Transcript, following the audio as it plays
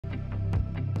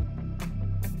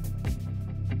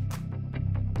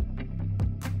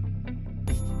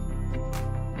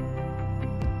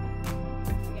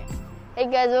Hey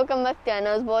guys, welcome back to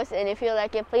Aiyanna's Voice, and if you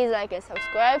like it, please like and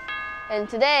subscribe. And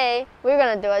today, we're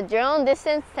gonna do a drone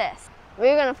distance test.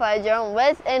 We're gonna fly a drone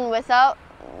with and without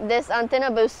this antenna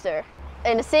booster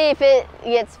and see if it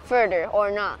gets further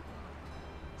or not.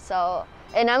 So,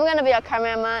 and I'm gonna be a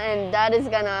cameraman and Dad is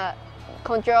gonna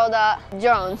control the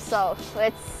drone. So,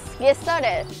 let's get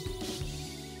started.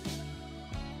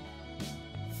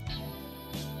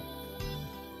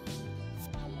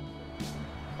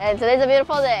 And today's a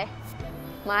beautiful day.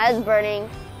 My head's burning.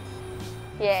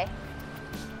 Yay.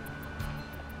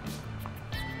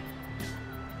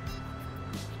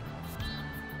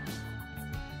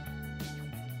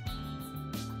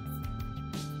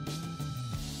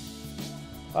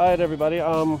 All right, everybody.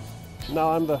 Now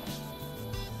I'm the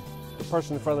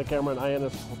person in front of the camera, and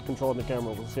Aiyanna's controlling the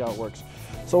camera. We'll see how it works.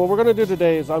 So what we're going to do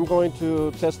today is I'm going to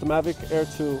test the Mavic Air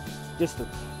 2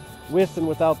 distance with and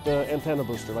without the antenna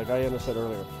booster, like Aiyanna said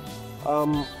earlier.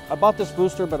 I bought this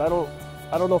booster, but I don't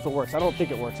know if it works. I don't think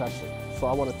it works actually, so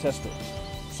I want to test it.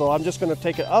 So I'm just going to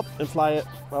take it up and fly it.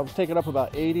 I'll take it up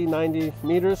about 80-90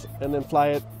 meters and then fly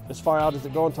it as far out as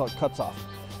it goes until it cuts off.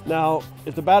 Now,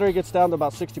 if the battery gets down to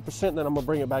about 60%, then I'm going to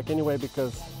bring it back anyway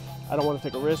because I don't want to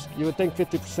take a risk. You would think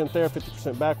 50% there,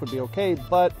 50% back would be okay,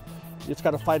 but it's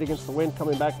got to fight against the wind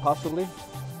coming back possibly.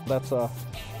 That's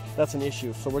an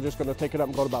issue. So we're just going to take it up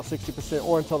and go to about 60%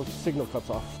 or until the signal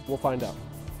cuts off. We'll find out.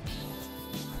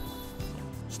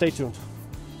 Stay tuned.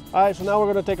 All right, so now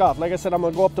we're going to take off. Like I said, I'm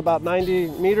going to go up to about 90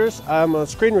 meters. I'm going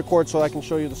to screen record so I can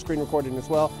show you the screen recording as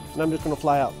well, and I'm just going to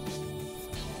fly out.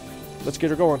 Let's get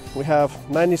her going. We have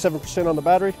 97% on the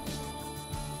battery.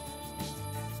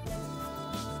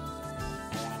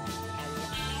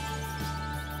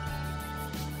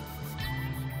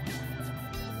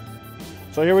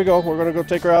 So here we go. We're going to go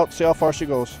take her out, see how far she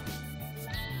goes.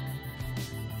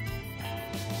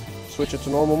 Switch it to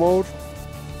normal mode.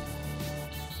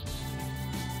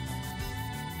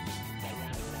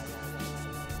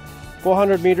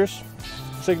 .400 meters.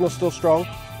 Signal still strong.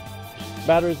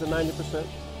 Battery's at 90%.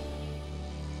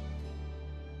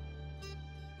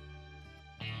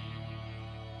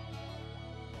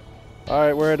 All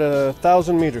right, we're at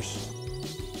 1,000 meters.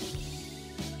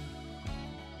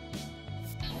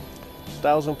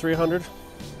 1,300.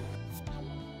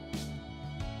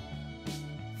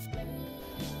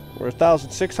 We're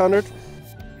 1,600.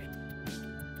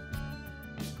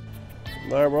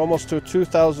 All right, we're almost to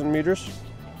 2,000 meters.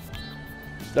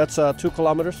 That's 2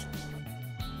 kilometers.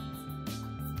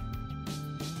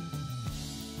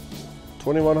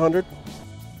 2,100.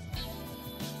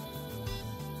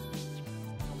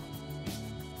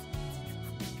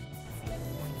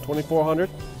 2,400.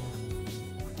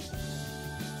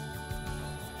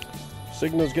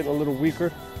 Signal's getting a little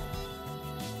weaker.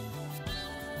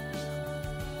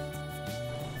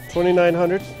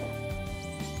 2,900.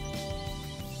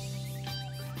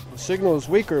 The signal is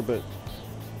weaker, but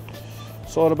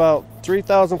so at about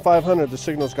 3,500, the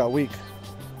signal's got weak.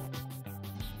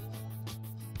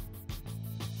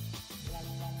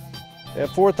 At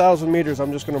 4,000 meters,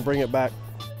 I'm just going to bring it back.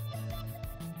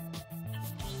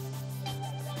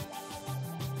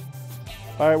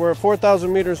 All right, we're at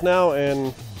 4,000 meters now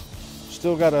and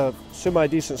still got a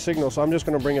semi-decent signal, so I'm just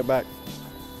going to bring it back.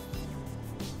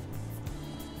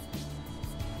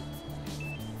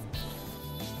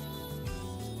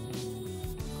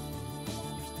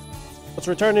 It's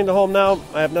returning to home now.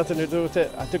 I have nothing to do with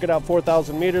it. I took it out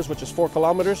 4,000 meters, which is 4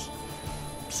 kilometers.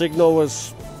 Signal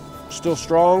was still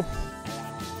strong.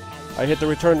 I hit the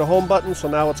return to home button, so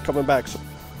now it's coming back. So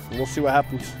we'll see what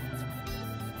happens.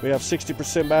 We have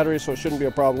 60% battery, so it shouldn't be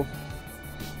a problem.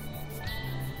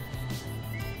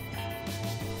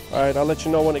 All right, I'll let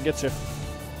you know when it gets here.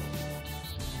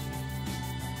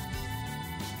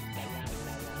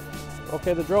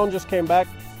 Okay, the drone just came back.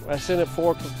 I sent it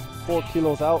 4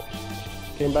 kilos out.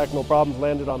 Came back, no problems,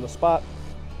 landed on the spot.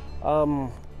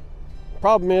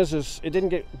 Problem is it didn't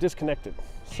get disconnected.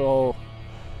 So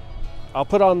I'll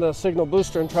put on the signal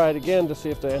booster and try it again to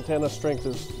see if the antenna strength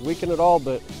is weakened at all,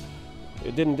 but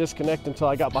it didn't disconnect until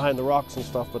I got behind the rocks and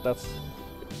stuff, but that's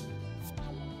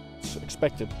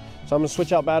expected. So I'm gonna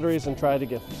switch out batteries and try it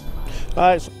again. All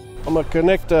right, so I'm gonna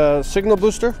connect the signal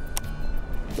booster.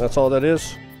 That's all that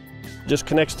is. Just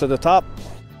connects to the top.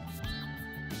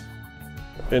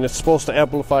 And it's supposed to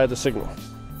amplify the signal.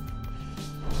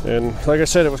 And like I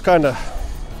said, it was kind of,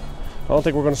 I don't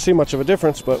think we're going to see much of a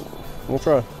difference, but we'll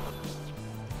try.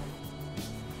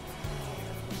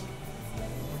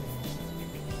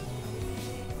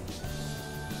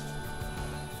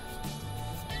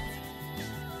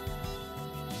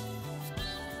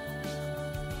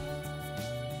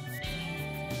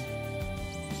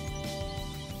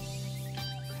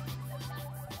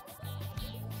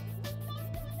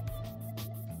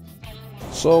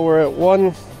 So we're at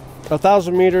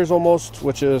 1,000 meters almost,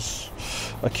 which is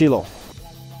a kilo.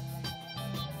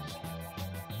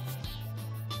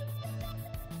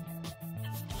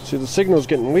 See, the signal's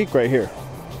getting weak right here.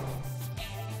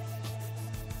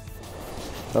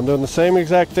 I'm doing the same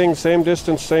exact thing, same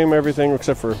distance, same everything,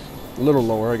 except for a little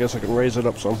lower. I guess I can raise it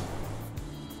up some.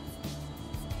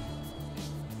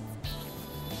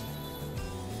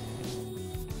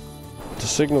 The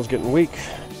signal's getting weak.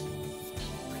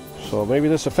 So maybe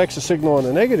this affects the signal in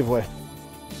a negative way.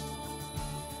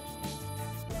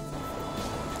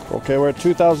 Okay, we're at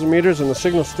 2,000 meters and the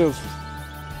signal still...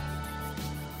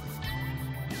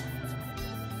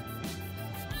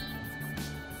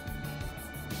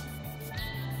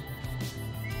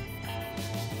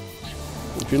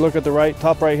 If you look at the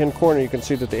top right hand corner, you can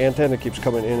see that the antenna keeps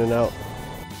coming in and out.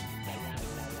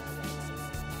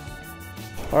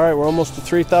 All right, we're almost to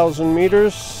 3,000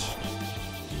 meters.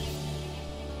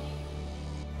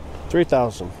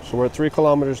 3,000, so we're at 3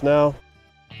 kilometers now.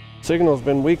 Signal's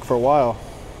been weak for a while.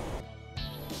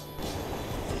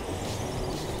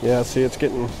 Yeah, see, it's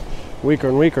getting weaker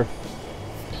and weaker.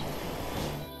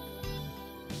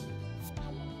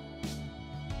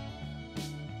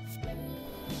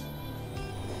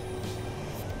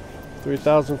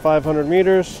 $3,500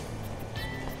 meters.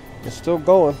 It's still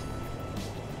going.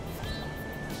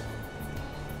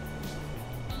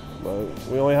 But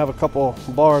we only have a couple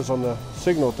bars on the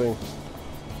signal thing.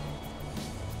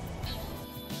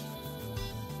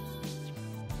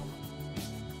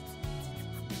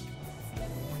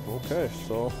 Okay,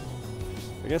 so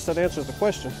I guess that answers the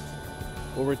question.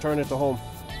 We'll return it to home.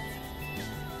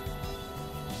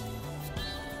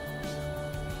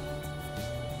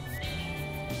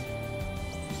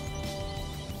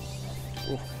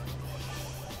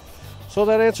 So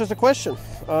that answers the question.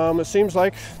 It seems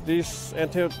like this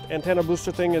antenna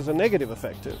booster thing is a negative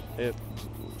effect. It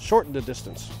shortened the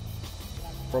distance.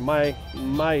 From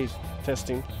my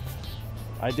testing,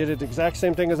 I did it the exact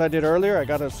same thing as I did earlier. I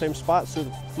got in the same spot, so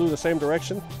flew the same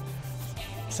direction,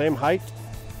 same height.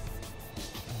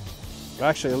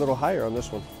 Actually, a little higher on this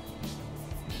one.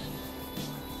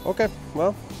 Okay,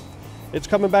 well, it's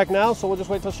coming back now, so we'll just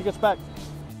wait till she gets back.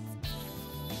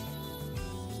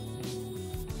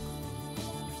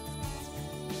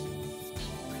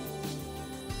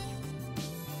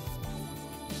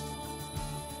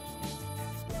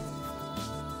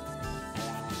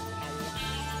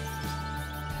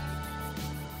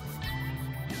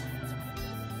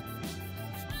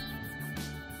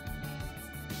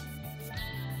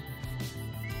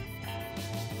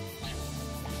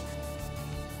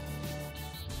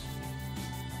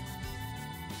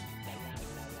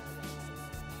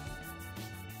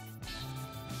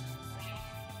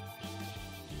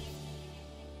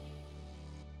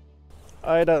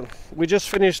 We just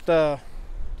finished the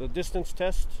distance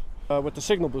test with the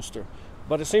signal booster,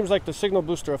 but it seems like the signal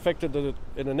booster affected it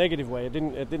in a negative way. It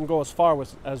didn't go as far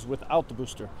as without the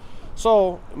booster.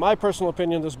 So, in my personal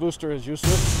opinion, this booster is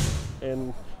useless.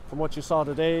 And from what you saw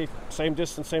today, same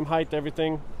distance, same height,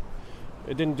 everything,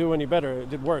 it didn't do any better. It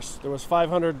did worse. There was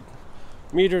 500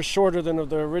 meters shorter than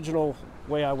the original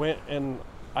way I went, and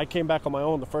I came back on my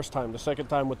own the first time. The second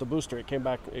time with the booster, it came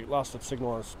back, it lost its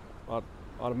signal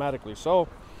automatically. So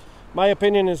my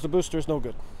opinion is the booster is no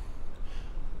good.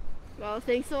 Well,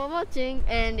 thanks for watching,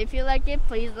 and if you like it,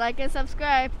 please like and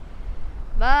subscribe.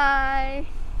 Bye.